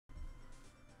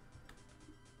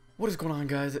What is going on,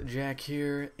 guys? Jack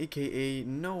here, aka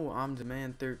No I'm the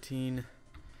Man 13,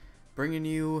 bringing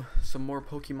you some more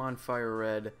Pokemon Fire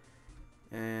Red.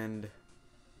 And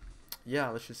yeah,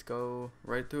 let's just go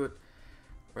right to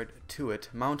it.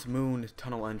 Mount Moon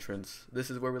Tunnel Entrance.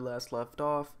 This is where we last left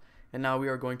off, and now we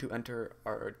are going to enter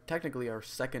technically our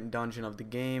second dungeon of the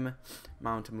game,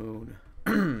 Mount Moon.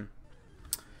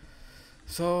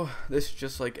 So this is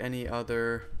just like any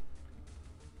other,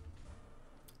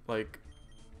 like,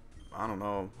 I don't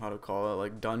know how to call it,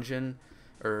 like dungeon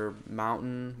or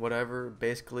mountain, whatever.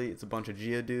 Basically, it's a bunch of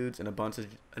Geodudes and a bunch of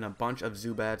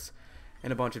Zubats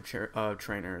and a bunch of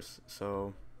trainers.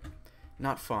 So,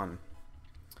 not fun.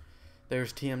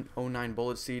 There's TM09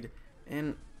 Bullet Seed,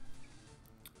 and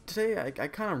today I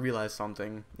kind of realized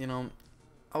something. You know,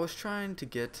 I was trying to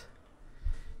get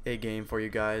a game for you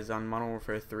guys on Modern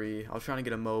Warfare 3. I was trying to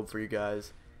get a MOAB for you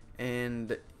guys,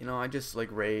 and you know, I just like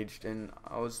raged, and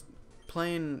I was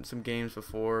playing some games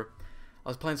before. I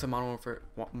was playing some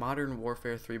Modern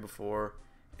Warfare 3 before,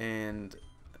 and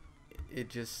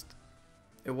it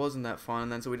wasn't that fun.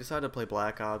 And then so we decided to play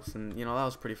Black Ops, and you know, that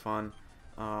was pretty fun.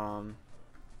 You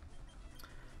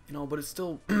know, but it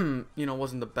still you know,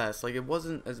 wasn't the best. Like, it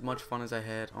wasn't as much fun as I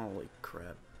had. Holy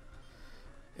crap.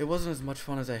 It wasn't as much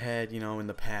fun as I had, you know, in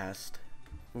the past,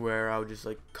 where I would just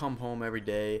like come home every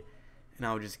day and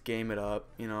I would just game it up,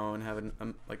 you know, and have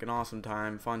like an awesome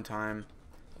time, fun time.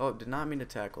 Oh, did not mean to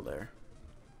tackle there.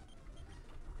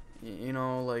 You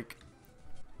know, like,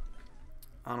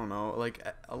 I don't know, like,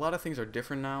 a lot of things are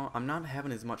different now. I'm not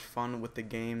having as much fun with the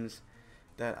games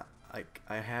that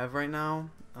I have right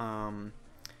now, and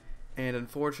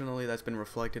unfortunately that's been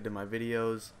reflected in my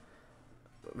videos.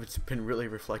 It's been really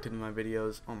reflected in my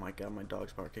videos. Oh my god, my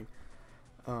dog's barking.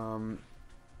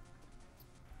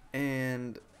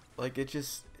 And like,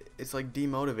 it's like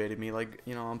demotivated me. Like,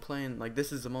 you know, I'm playing, like,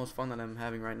 this is the most fun that I'm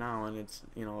having right now, and it's,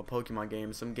 you know, a Pokemon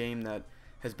game, some game that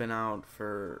has been out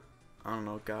for, I don't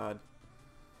know, god,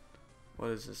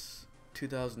 what is this,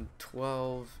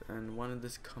 2012, and when did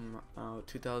this come out?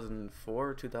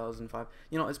 2004, 2005,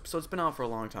 you know, so it's been out for a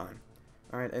long time.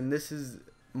 Alright, and this is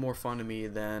more fun to me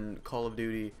than Call of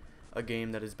Duty, a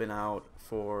game that has been out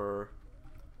for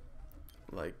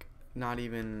like not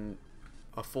even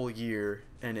a full year,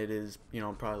 and it is, you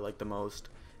know, probably like the most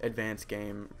advanced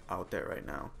game out there right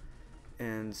now.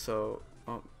 And so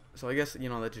so I guess, you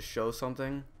know, that just shows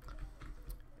something.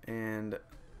 And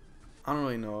I don't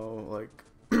really know, like,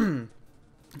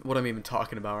 what I'm even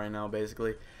talking about right now,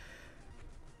 basically.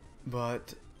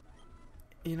 But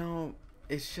you know,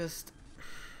 it's just,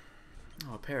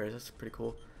 oh, Paris, that's pretty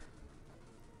cool.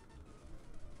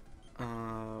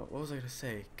 What was I gonna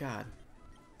say? God,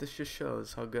 this just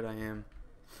shows how good I am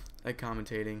at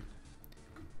commentating.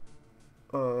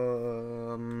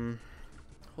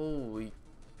 Holy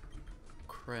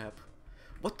crap.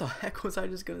 What the heck was I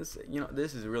just gonna say? You know,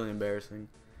 this is really embarrassing.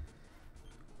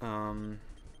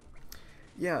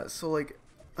 Yeah, so like,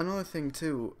 another thing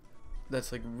too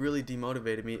that's like really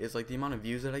demotivated me is like the amount of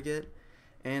views that I get.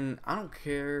 And I don't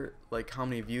care like how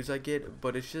many views I get,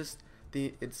 but it's just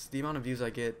the amount of views I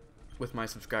get with my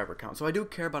subscriber count. So I do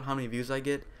care about how many views I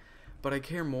get, but I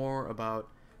care more about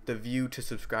the view to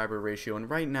subscriber ratio. And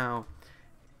right now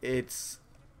it's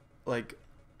like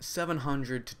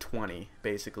 700 to 20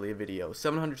 basically a video.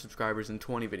 700 subscribers and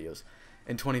 20 videos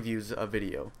and 20 views a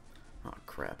video. Oh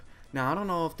crap. Now I don't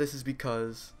know if this is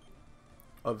because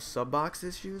of subbox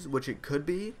issues, which it could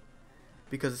be,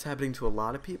 because it's happening to a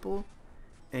lot of people.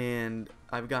 And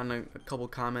I've gotten a couple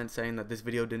comments saying that this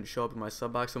video didn't show up in my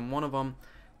sub box, and one of them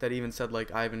that even said, like,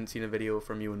 I haven't seen a video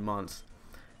from you in months.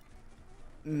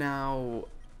 Now,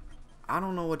 I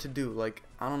don't know what to do. Like,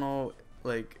 I don't know,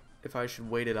 like, if I should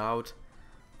wait it out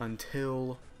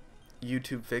until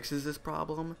YouTube fixes this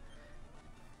problem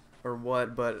or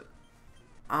what, but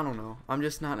I don't know. I'm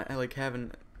just not, like,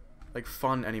 having, like,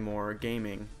 fun anymore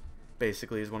gaming,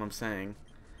 basically, is what I'm saying.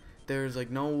 There's, like,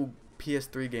 no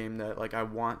PS3 game that like I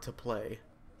want to play,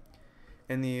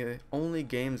 and the only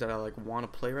games that I like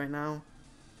want to play right now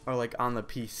are like on the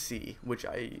PC, which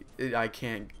I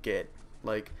can't get.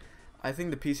 Like, I think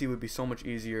the PC would be so much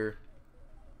easier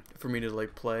for me to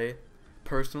like play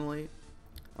personally.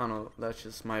 I don't know, that's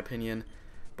just my opinion,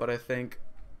 but I think,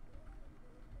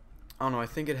 I don't know, I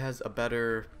think it has a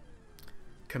better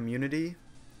community,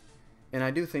 and I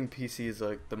do think PC is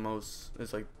like the most,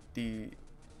 is like the,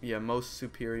 yeah, most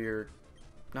superior,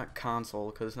 not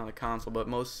console, because it's not a console, but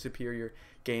most superior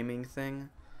gaming thing,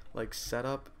 like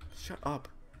setup. Shut up.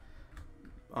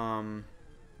 And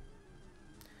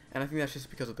I think that's just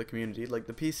because of the community. Like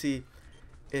the PC,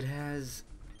 it has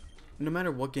no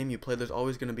matter what game you play, there's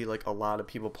always going to be like a lot of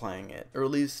people playing it, or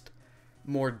at least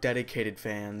more dedicated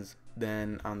fans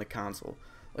than on the console.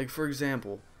 Like for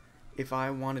example, if I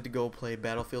wanted to go play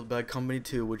Battlefield Bad Company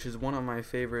 2, which is one of my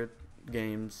favorite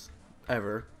games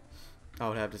ever, I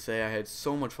would have to say I had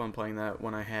so much fun playing that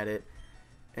when I had it,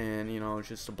 and you know, it's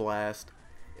just a blast.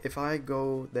 If I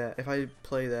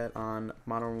play that on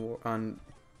on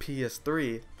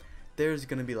PS3, there's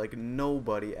gonna be like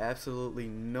nobody, absolutely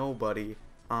nobody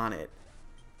on it.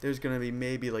 There's gonna be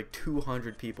maybe like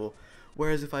 200 people,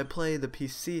 whereas if I play the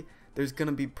PC, there's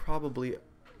gonna be probably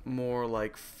more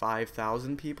like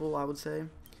 5,000 people, I would say.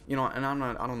 You know, and I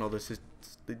don't know this is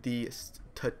the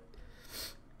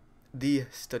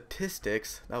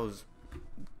statistics. That was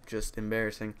just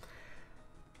embarrassing.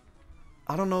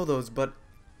 I don't know those, but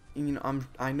you know,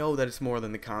 I know that it's more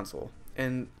than the console.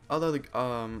 And other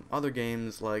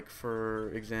games, like for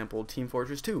example Team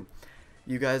Fortress 2.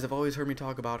 You guys have always heard me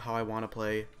talk about how I want to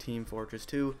play Team Fortress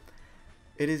 2.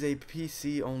 It is a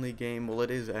PC only game. Well,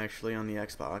 it is actually on the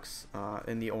Xbox,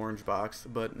 in the orange box,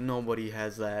 but nobody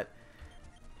has that.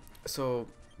 So,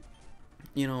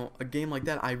 you know, a game like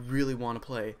that I really want to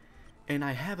play. And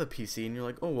I have a PC, and you're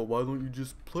like, oh, well, why don't you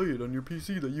just play it on your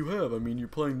PC that you have? I mean, you're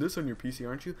playing this on your PC,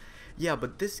 aren't you? Yeah,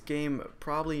 but this game,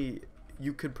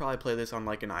 you could probably play this on,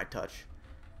 like, an iTouch.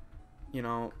 You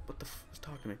know, what the f is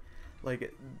talking to me?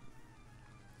 Like,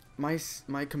 my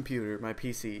computer, my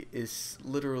PC, is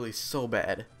literally so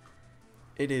bad.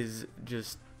 It is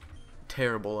just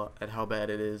terrible at how bad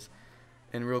it is.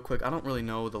 And real quick, I don't really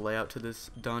know the layout to this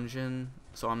dungeon,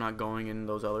 so I'm not going in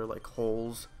those other, like,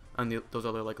 holes on those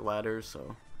other like ladders,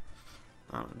 so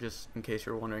just in case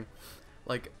you're wondering.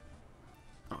 Like,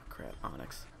 oh crap,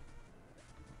 Onyx,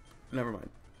 never mind.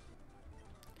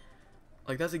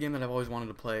 Like, that's a game that I've always wanted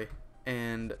to play,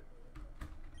 and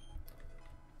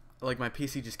like my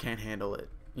PC just can't handle it,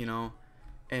 you know.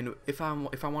 And if I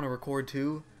want to record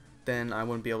too, then I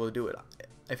wouldn't be able to do it.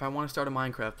 If I want to start a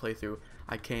Minecraft playthrough,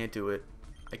 I can't do it.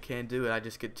 I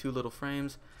just get too little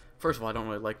frames. First of all, I don't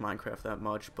really like Minecraft that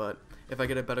much, but if I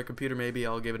get a better computer, maybe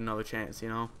I'll give it another chance, you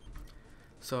know?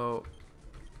 So,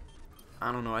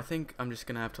 I don't know. I think I'm just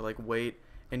going to have to, like, wait,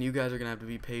 and you guys are going to have to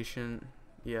be patient.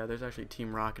 Yeah, there's actually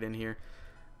Team Rocket in here.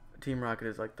 Team Rocket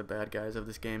is, like, the bad guys of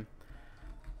this game.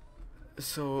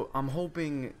 So, I'm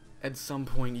hoping at some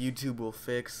point YouTube will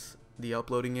fix the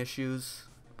uploading issues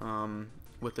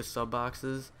with the sub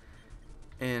boxes.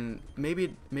 And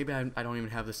maybe I don't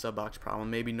even have the sub box problem.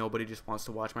 Maybe nobody just wants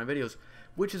to watch my videos,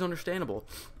 which is understandable.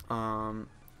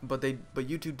 But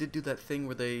YouTube did do that thing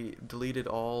where they deleted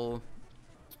all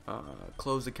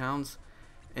closed accounts,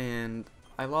 and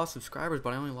I lost subscribers,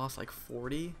 but I only lost like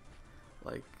 40.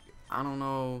 Like, I don't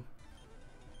know.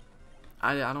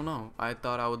 I don't know. I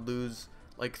thought I would lose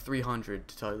like 300,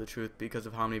 to tell you the truth, because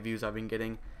of how many views I've been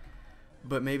getting.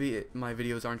 But maybe my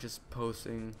videos aren't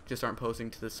aren't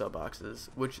posting to the sub boxes,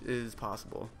 which is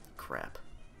possible. Crap.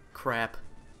 Are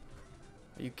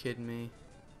you kidding me?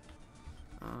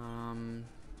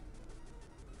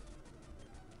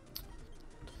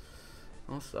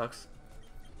 Well, sucks.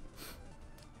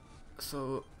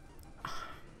 So,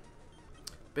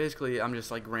 basically, I'm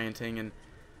just like ranting, and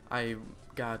I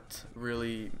got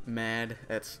really mad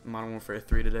at Modern Warfare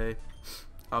 3 today.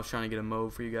 I was trying to get a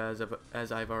mode for you guys,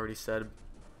 as I've already said.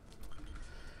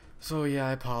 So yeah,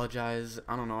 I apologize.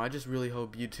 I don't know. I just really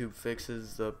hope YouTube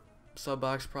fixes the sub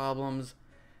box problems,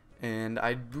 and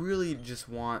I really just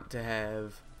want to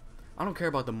have. I don't care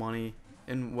about the money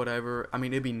and whatever. I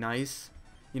mean, it'd be nice,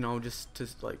 you know, just to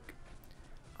like.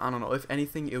 I don't know. If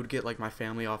anything, it would get like my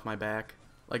family off my back.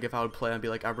 Like if I would play, I'd be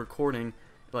like, I'm recording,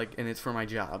 like, and it's for my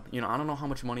job. You know, I don't know how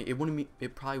much money.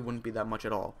 It probably wouldn't be that much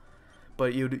at all.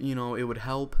 But it would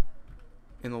help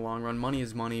in the long run. Money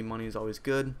is money. Money is always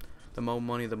good. The more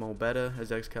money, the more better, as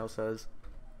XCal says.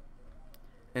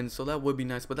 And so that would be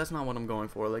nice, but that's not what I'm going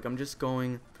for. Like, I just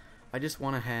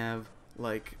want to have,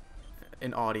 like,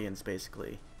 an audience,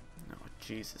 basically. Oh,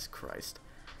 Jesus Christ.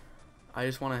 I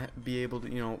just want to be able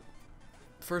to, you know,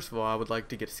 first of all, I would like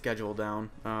to get a schedule down.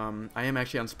 I am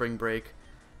actually on spring break.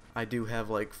 I do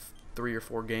have, like, 3 or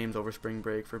 4 games over spring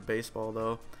break for baseball,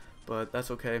 though. But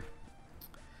that's okay.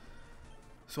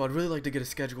 So I'd really like to get a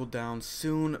schedule down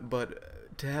soon,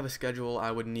 but to have a schedule,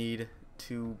 I would need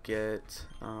to get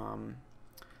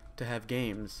to have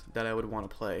games that I would want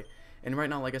to play. And right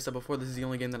now, like I said before, this is the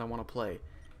only game that I want to play.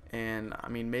 And I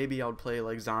mean, maybe I would play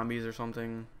like zombies or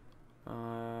something.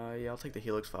 Yeah, I'll take the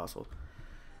Helix Fossil.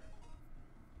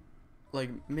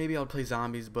 Like, maybe I would play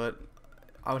zombies, but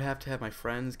I would have to have my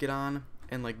friends get on,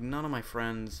 and like none of my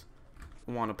friends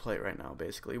want to play right now.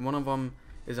 Basically, one of them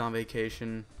is on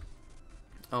vacation.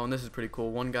 Oh, and this is pretty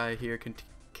cool. One guy here can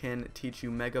teach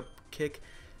you Mega Kick,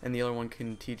 and the other one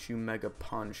can teach you Mega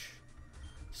Punch.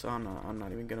 So I'm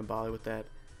not even gonna bother with that.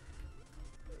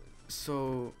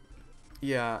 So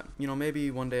yeah, you know,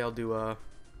 maybe one day I'll do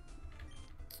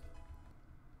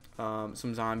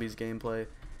some zombies gameplay,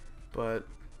 but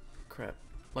crap.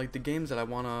 Like the games that I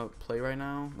wanna play right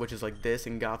now, which is like this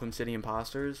and Gotham City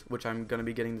Imposters, which I'm gonna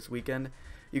be getting this weekend,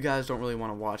 you guys don't really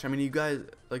want to watch. I mean, you guys,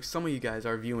 like some of you guys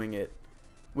are viewing it,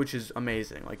 which is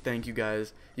amazing. Like, thank you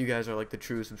guys. You guys are like the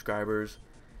true subscribers,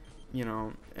 you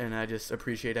know, and I just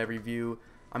appreciate every view.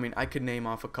 I mean, I could name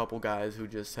off a couple guys who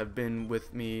just have been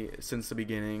with me since the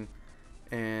beginning,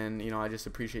 and you know, I just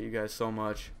appreciate you guys so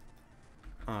much.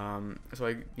 So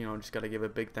I, you know, just gotta give a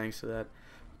big thanks to that.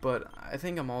 But I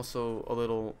think I'm also a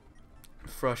little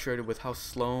frustrated with how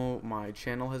slow my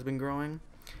channel has been growing.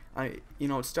 You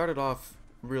know, it started off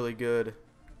really good.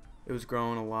 It was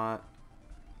growing a lot,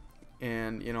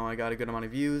 and you know, I got a good amount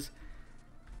of views,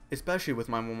 especially with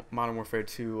my Modern Warfare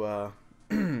 2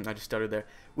 I just started there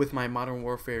with my Modern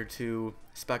Warfare 2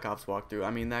 Spec Ops walkthrough.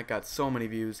 I mean, that got so many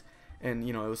views, and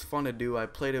you know, it was fun to do. I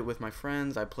played it with my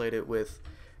friends, I played it with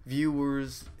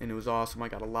viewers, and it was awesome. I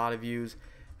got a lot of views.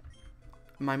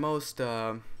 My most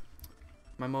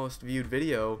viewed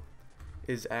video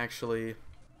is actually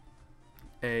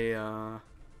is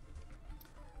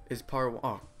part.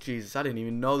 Oh Jesus, I didn't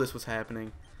even know this was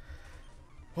happening.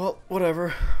 Well,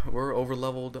 whatever. We're over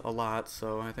leveled a lot,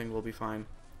 so I think we'll be fine.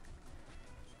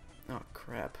 Oh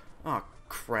crap. Oh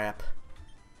crap.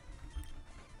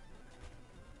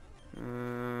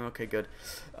 Okay, good.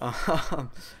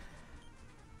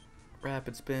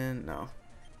 Rapid spin. No.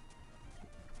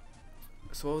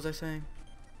 So what was I saying?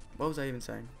 What was I even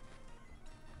saying?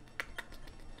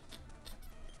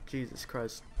 Jesus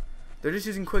Christ. They're just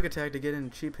using quick attack to get in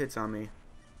cheap hits on me.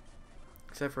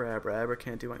 Except for Abra. Abra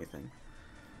can't do anything.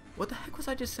 What the heck was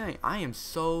I just saying? I am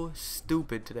so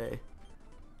stupid today.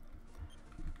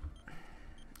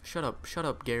 Shut up. Shut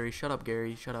up, Gary. Shut up,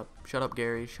 Gary. Shut up. Shut up,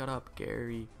 Gary. Shut up,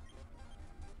 Gary.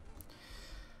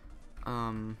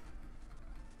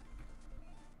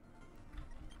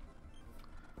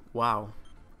 Wow.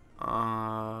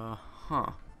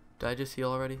 Huh. Did I just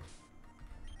heal already?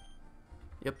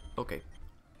 Yep, okay.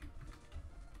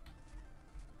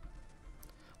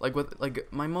 Like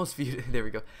my most viewed there we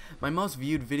go. My most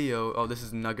viewed video, oh, this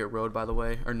is Nugget Road, by the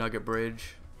way, or Nugget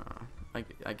Bridge.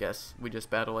 I guess we just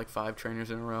battle like 5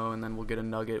 trainers in a row, and then we'll get a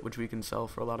nugget, which we can sell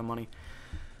for a lot of money.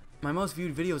 My most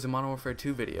viewed video is a Modern Warfare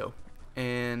 2 video,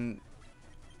 and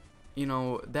you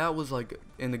know, that was like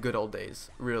in the good old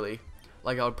days, really.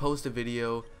 Like, I would post a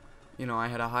video, you know, I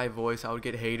had a high voice, I would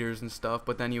get haters and stuff,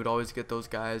 but then you would always get those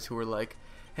guys who were like,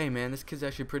 hey man, this kid's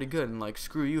actually pretty good, and like,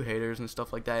 screw you haters and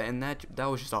stuff like that, and that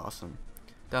was just awesome.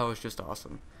 That was just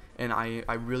awesome. And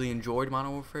I really enjoyed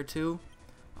Modern Warfare 2.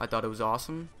 I thought it was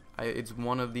awesome. It's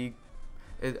one of the,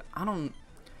 when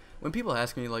people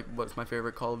ask me like what's my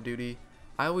favorite Call of Duty,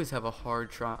 I always have a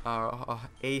hard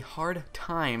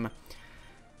time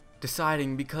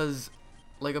deciding, because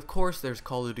like, of course there's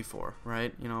Call of Duty 4,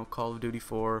 right? You know, Call of Duty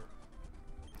 4,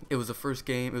 it was the first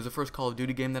Call of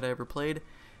Duty game that I ever played.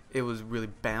 It was really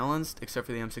balanced, except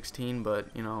for the M16,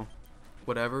 but you know,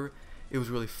 whatever. It was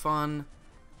really fun.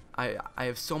 I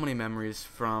have so many memories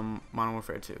from Modern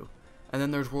Warfare 2. And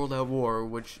then there's World at War,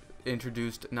 which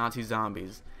introduced Nazi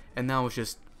zombies, and that was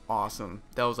just awesome.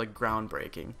 That was like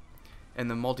groundbreaking. And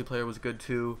the multiplayer was good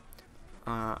too.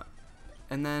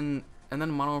 And then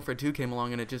Modern Warfare 2 came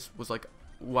along, and it just was like,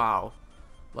 wow.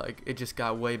 Like, it just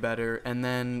got way better, and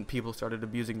then people started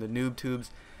abusing the noob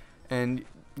tubes, and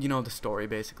you know the story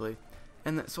basically.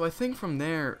 And so I think from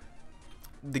there,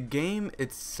 the game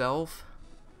itself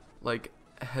like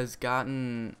has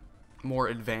gotten more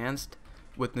advanced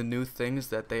with the new things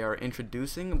that they are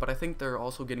introducing, but I think they're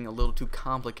also getting a little too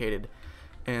complicated,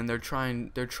 and they're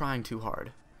trying too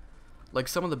hard. Like,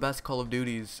 some of the best Call of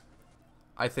Duties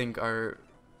I think those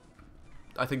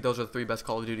are the 3 best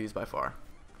Call of Duties by far.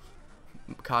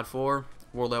 COD 4,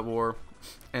 World at War,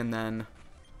 and then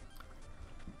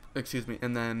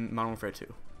Modern Warfare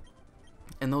 2.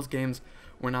 And those games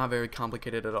were not very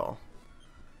complicated at all.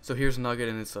 So here's Nugget,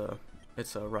 and it's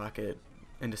a Rocket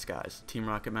in disguise, Team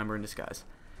Rocket member in disguise.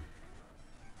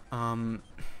 And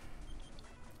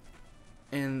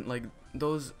like,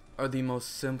 those are the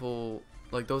most simple,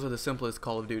 like, those are the simplest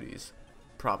Call of Duties,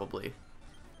 probably,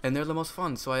 and they're the most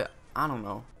fun. So I don't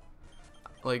know.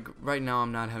 Like, right now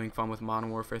I'm not having fun with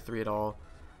Modern Warfare 3 at all.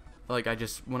 Like,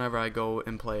 whenever I go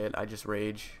and play it, I just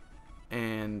rage,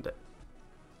 and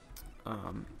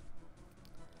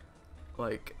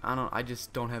like, I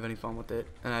just don't have any fun with it,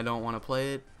 and I don't want to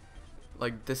play it.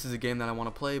 like this is a game that I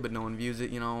want to play, but no one views it.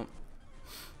 You know,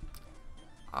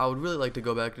 I would really like to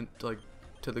go back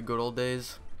to the good old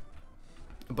days,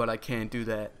 but I can't do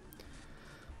that.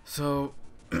 So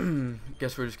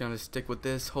guess we're just gonna stick with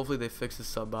this. Hopefully they fix the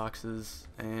sub boxes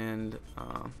and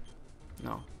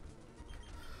no.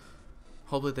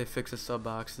 Hopefully they fix the sub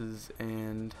boxes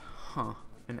and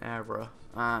an Abra.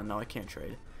 No, I can't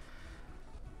trade.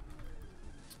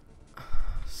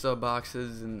 Sub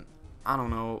boxes and I don't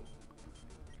know.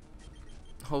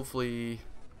 Hopefully,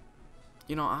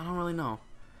 you know, I don't really know.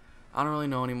 I don't really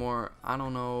know anymore. I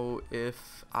don't know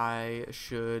if I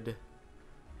should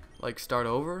like start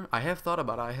over. I have thought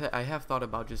about it. I have thought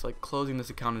about just like closing this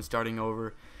account and starting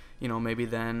over. You know, maybe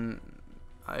then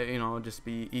it'll just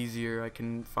be easier. I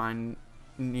can find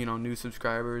new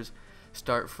subscribers,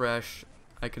 start fresh.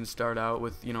 I can start out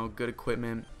with good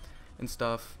equipment and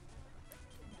stuff.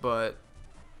 But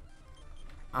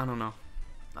I don't know.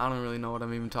 I don't really know what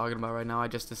I'm even talking about right now. I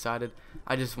just decided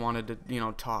I just wanted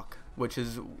to talk, which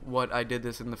is what I did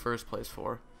this in the first place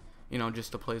for.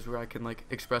 Just a place where I can like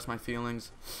express my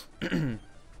feelings,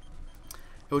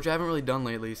 which I haven't really done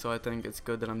lately, so I think it's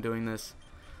good that I'm doing this.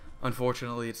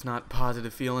 Unfortunately, it's not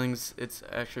positive feelings, it's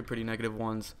actually pretty negative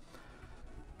ones.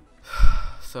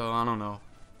 So I don't know.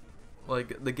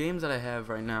 Like the games that I have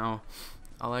right now,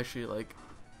 I'll actually like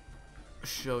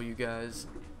show you guys,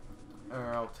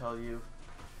 or I'll tell you.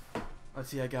 Let's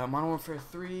see, I got Modern Warfare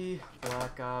 3,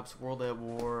 Black Ops, World at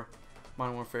War,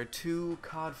 Modern Warfare 2,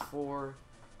 COD 4,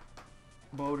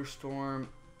 Motorstorm,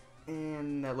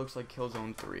 and that looks like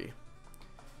Killzone 3.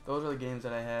 Those are the games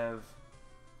that I have,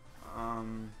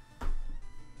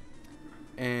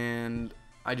 and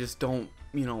I just don't,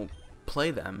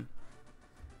 play them.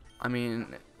 I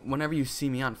mean, whenever you see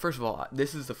me on, first of all,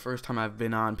 this is the first time I've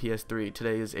been on PS3.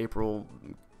 Today is April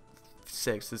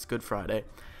 6th, it's Good Friday.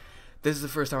 This is the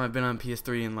first time I've been on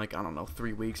PS3 in like, I don't know,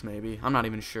 3 weeks maybe. I'm not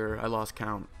even sure. I lost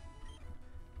count.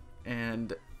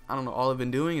 And I don't know, all I've been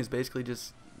doing is basically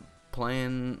just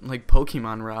playing like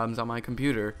Pokemon ROMs on my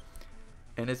computer.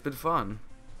 And it's been fun.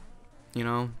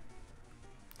 So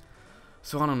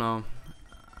I don't know.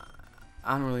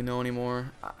 I don't really know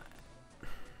anymore.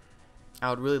 I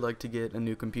would really like to get a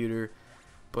new computer,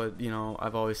 but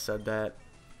I've always said that.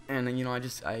 And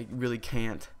I really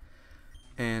can't.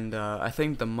 And I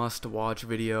think the must-watch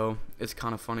video is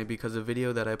kind of funny because a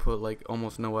video that I put like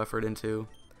almost no effort into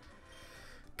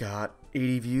got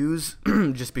 80 views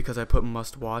just because I put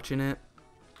must-watch in it,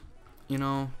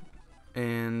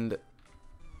 and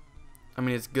I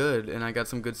mean it's good and I got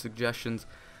some good suggestions,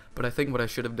 but I think what I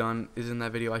should have done is in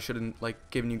that video I shouldn't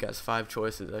like given you guys 5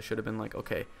 choices. I should have been like,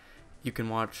 okay, you can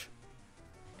watch,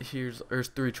 there's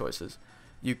 3 choices.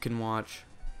 You can watch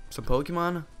some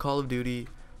Pokemon, Call of Duty,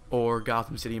 or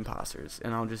Gotham City Imposters,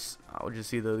 and I'll just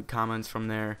see the comments from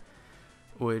there,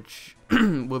 which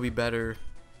will be better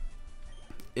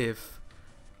if,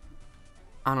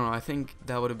 I don't know, I think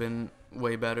that would have been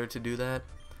way better to do that,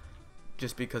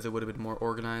 just because it would have been more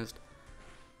organized.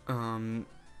 But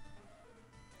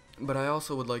I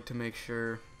also would like to make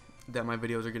sure that my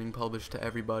videos are getting published to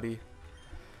everybody.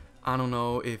 I don't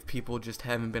know if people just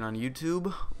haven't been on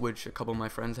YouTube, which a couple of my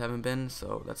friends haven't been,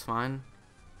 so that's fine.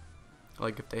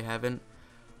 Like if they haven't,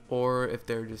 or if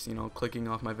they're just clicking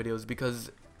off my videos,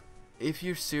 because if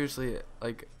you're seriously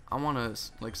like, I want to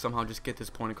like somehow just get this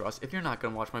point across. If you're not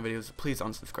gonna watch my videos, please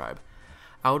unsubscribe.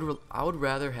 I would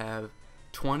rather have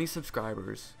 20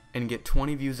 subscribers and get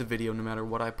 20 views a video no matter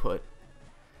what I put,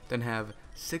 than have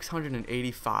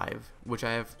 685, which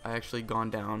I actually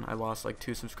gone down. I lost like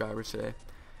 2 subscribers today,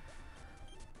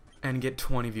 and get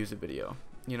 20 views a video,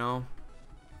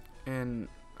 and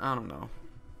I don't know.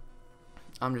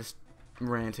 I'm just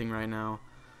ranting right now,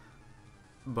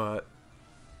 but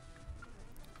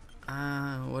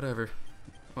whatever.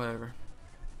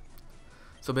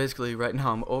 So basically, right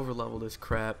now I'm over leveled as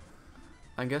crap.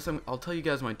 I guess I'll tell you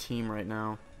guys my team right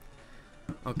now.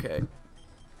 Okay.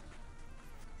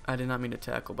 I did not mean to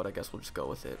tackle, but I guess we'll just go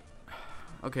with it.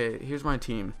 Okay, here's my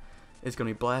team. It's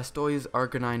gonna be Blastoise,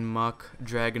 Arcanine, Muck,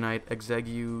 Dragonite,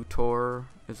 Exeggutor.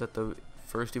 Is that the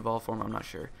first evolved form? I'm not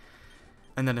sure.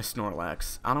 And then a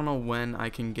Snorlax. I don't know when I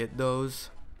can get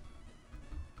those.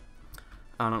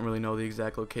 I don't really know the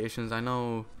exact locations. I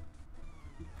know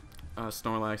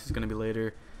Snorlax is going to be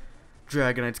later.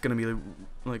 Dragonite's going to be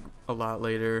like a lot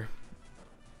later.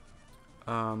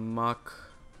 Muck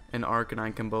and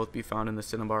Arcanine can both be found in the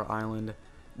Cinnabar Island,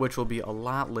 which will be a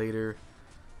lot later.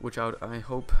 Which I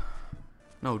hope...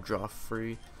 No, draw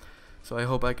free. So I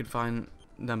hope I could find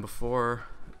them beforehand,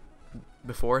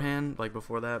 like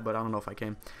before that, but I don't know if I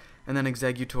can. And then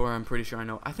Executor, I'm pretty sure I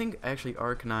know. I think actually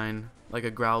Arcanine, like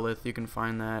a Growlithe, you can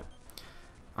find that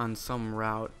on some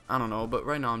route. I don't know, but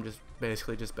right now I'm just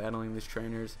basically just battling these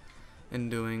trainers and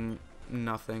doing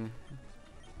nothing.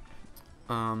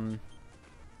 So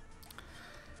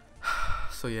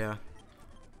yeah.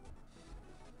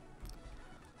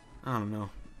 I don't know.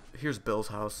 Here's Bill's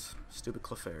house. Stupid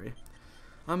Clefairy.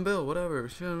 I'm Bill, whatever.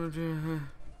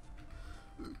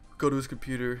 Go to his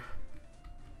computer.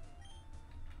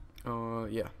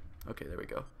 Yeah. Okay, there we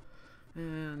go.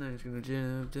 And then he's gonna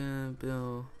jump down,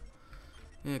 Bill.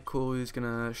 Yeah, cool. He's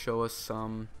gonna show us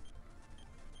some.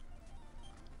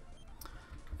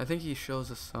 I think he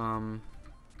shows us some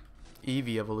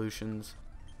Eevee evolutions.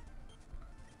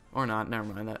 Or not. Never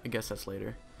mind. That I guess that's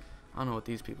later. I don't know what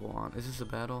these people want. Is this a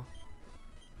battle?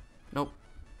 Nope.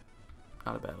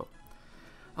 Not a battle.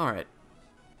 Alright.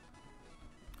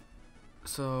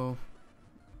 So,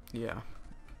 yeah.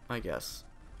 I guess.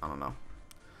 I don't know.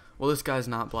 Well, this guy's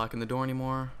not blocking the door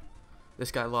anymore.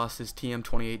 This guy lost his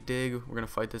TM28 dig. We're going to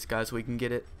fight this guy so we can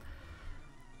get it.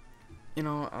 You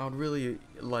know, I would really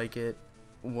like it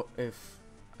if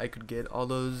I could get all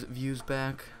those views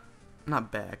back.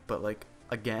 Not back, but like,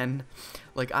 again.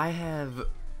 Like, I have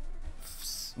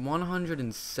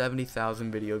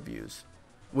 170,000 video views,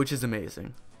 which is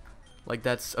amazing. Like,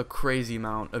 that's a crazy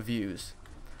amount of views.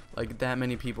 Like, that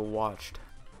many people watched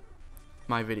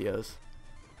my videos.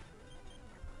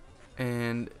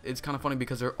 And it's kind of funny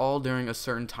because they're all during a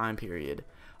certain time period.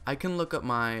 I can look up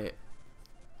my,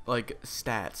 like,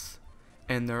 stats,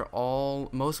 and they're all,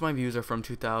 most of my views are from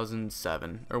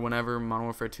 2007, or whenever Modern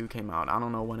Warfare 2 came out. I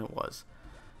don't know when it was.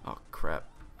 Oh, crap.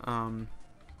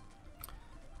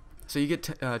 So you get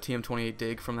TM28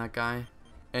 dig from that guy,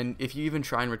 and if you even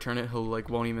try and return it, he'll, like,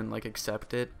 won't even, like,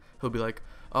 accept it. He'll be like,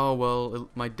 oh, well,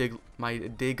 my dig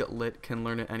lit can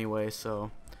learn it anyway, so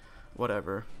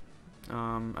whatever.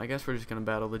 I guess we're just gonna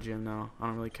battle the gym now. I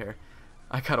don't really care.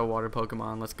 I got a water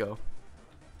Pokemon. Let's go.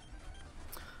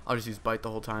 I'll just use Bite the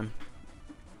whole time.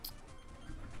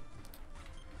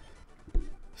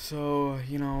 So,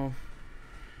 you know,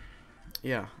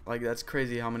 yeah, like, that's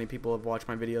crazy how many people have watched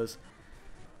my videos,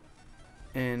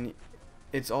 and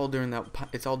it's all during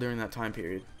that time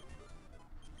period.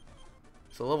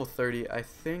 So level 30, I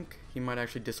think he might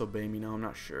actually disobey me now. I'm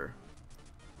not sure.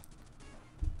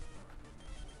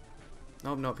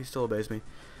 Nope, he still obeys me.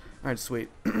 Alright, sweet.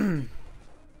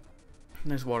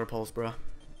 Nice water pulse, bruh.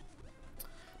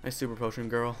 Nice super potion,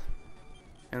 girl.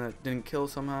 And that didn't kill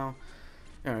somehow.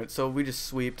 Alright, so we just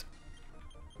sweeped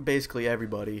basically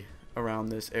everybody around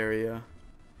this area.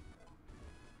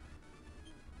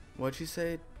 What'd you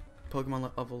say?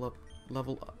 Pokemon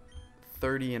level up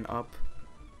 30 and up.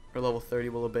 Or level 30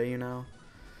 will obey you now.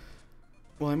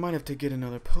 Well, I might have to get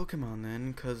another Pokemon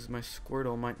then, because my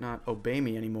Squirtle might not obey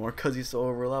me anymore because he's so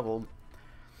overleveled.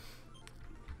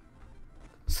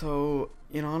 So,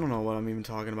 you know, I don't know what I'm even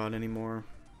talking about anymore.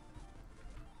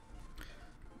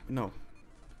 No.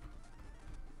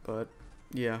 But,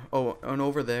 yeah. Oh, and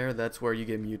over there, that's where you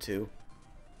get Mewtwo.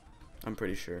 I'm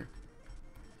pretty sure.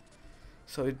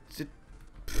 So,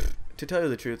 to tell you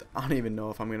the truth, I don't even know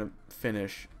if I'm going to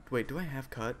finish. Wait, do I have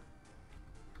cut?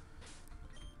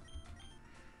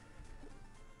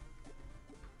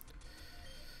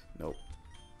 Nope.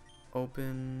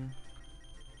 Open.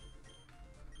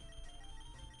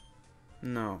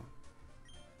 No.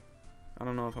 I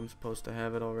don't know if I'm supposed to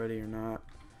have it already or not.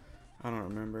 I don't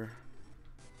remember.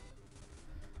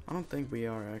 I don't think we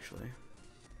are, actually.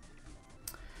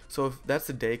 So if that's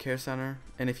the daycare center,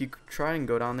 and if you try and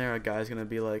go down there, a guy's gonna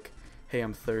be like, "Hey,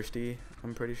 I'm thirsty."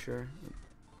 I'm pretty sure.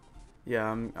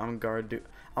 Yeah, I'm on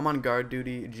guard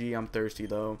duty. Gee, I'm thirsty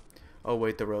though. Oh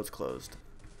wait, the road's closed.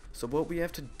 So what we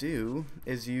have to do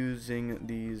is using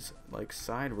these like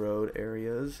side road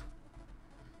areas.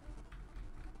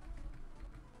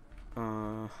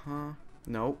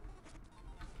 Nope.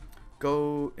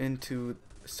 Go into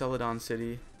Celadon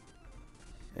City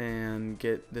and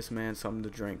get this man something to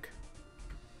drink.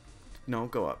 No,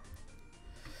 go up.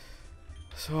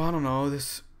 So I don't know,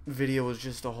 this video was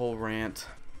just a whole rant.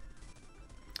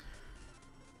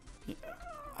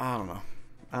 I don't know.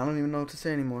 I don't even know what to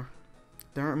say anymore.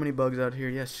 There aren't many bugs out here.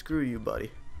 Yeah, screw you,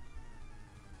 buddy.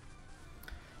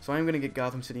 So I'm going to get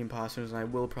Gotham City Imposters, and I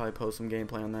will probably post some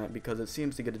gameplay on that because it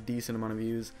seems to get a decent amount of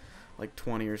views, like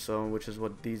 20 or so, which is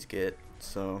what these get.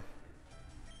 So,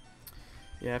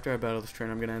 yeah, after I battle this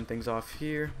trainer, I'm going to end things off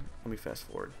here. Let me fast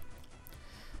forward.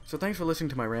 So thanks for listening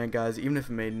to my rant, guys. Even if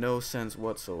it made no sense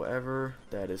whatsoever,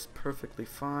 that is perfectly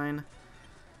fine.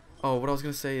 Oh, what I was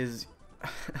going to say is,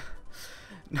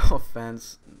 no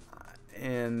offense,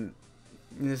 and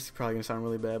this is probably going to sound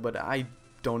really bad, but I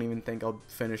don't even think I'll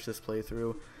finish this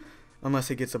playthrough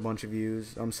unless it gets a bunch of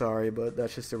views. I'm sorry, but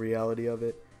that's just the reality of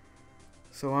it.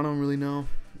 So I don't really know.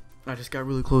 I just got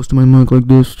really close to my mic like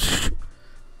this.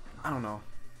 I don't know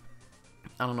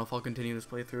if I'll continue this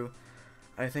playthrough.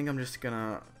 I think I'm just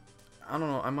gonna, I don't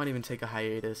know, I might even take a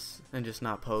hiatus and just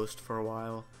not post for a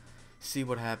while. See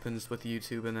what happens with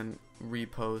YouTube and then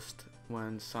repost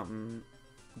when something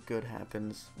good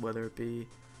happens, whether it be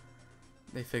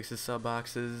they fix the sub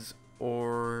boxes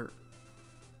or,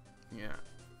 yeah,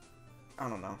 I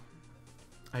don't know,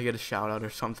 I get a shout out or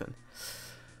something.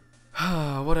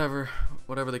 whatever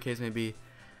the case may be,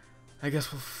 I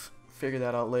guess we'll figure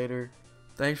that out later.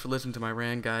 Thanks for listening to my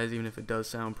rant, guys, even if it does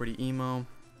sound pretty emo.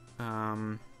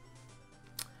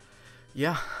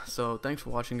 Yeah, so thanks for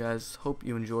watching, guys. Hope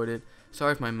you enjoyed it.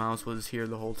 Sorry if my mouse was here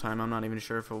the whole time. I'm not even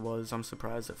sure if it was. I'm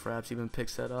surprised that Fraps even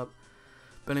picks that up.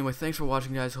 But anyway, thanks for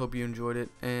watching, guys. Hope you enjoyed it,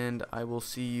 and I will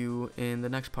see you in the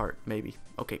next part, maybe.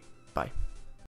 Okay, bye.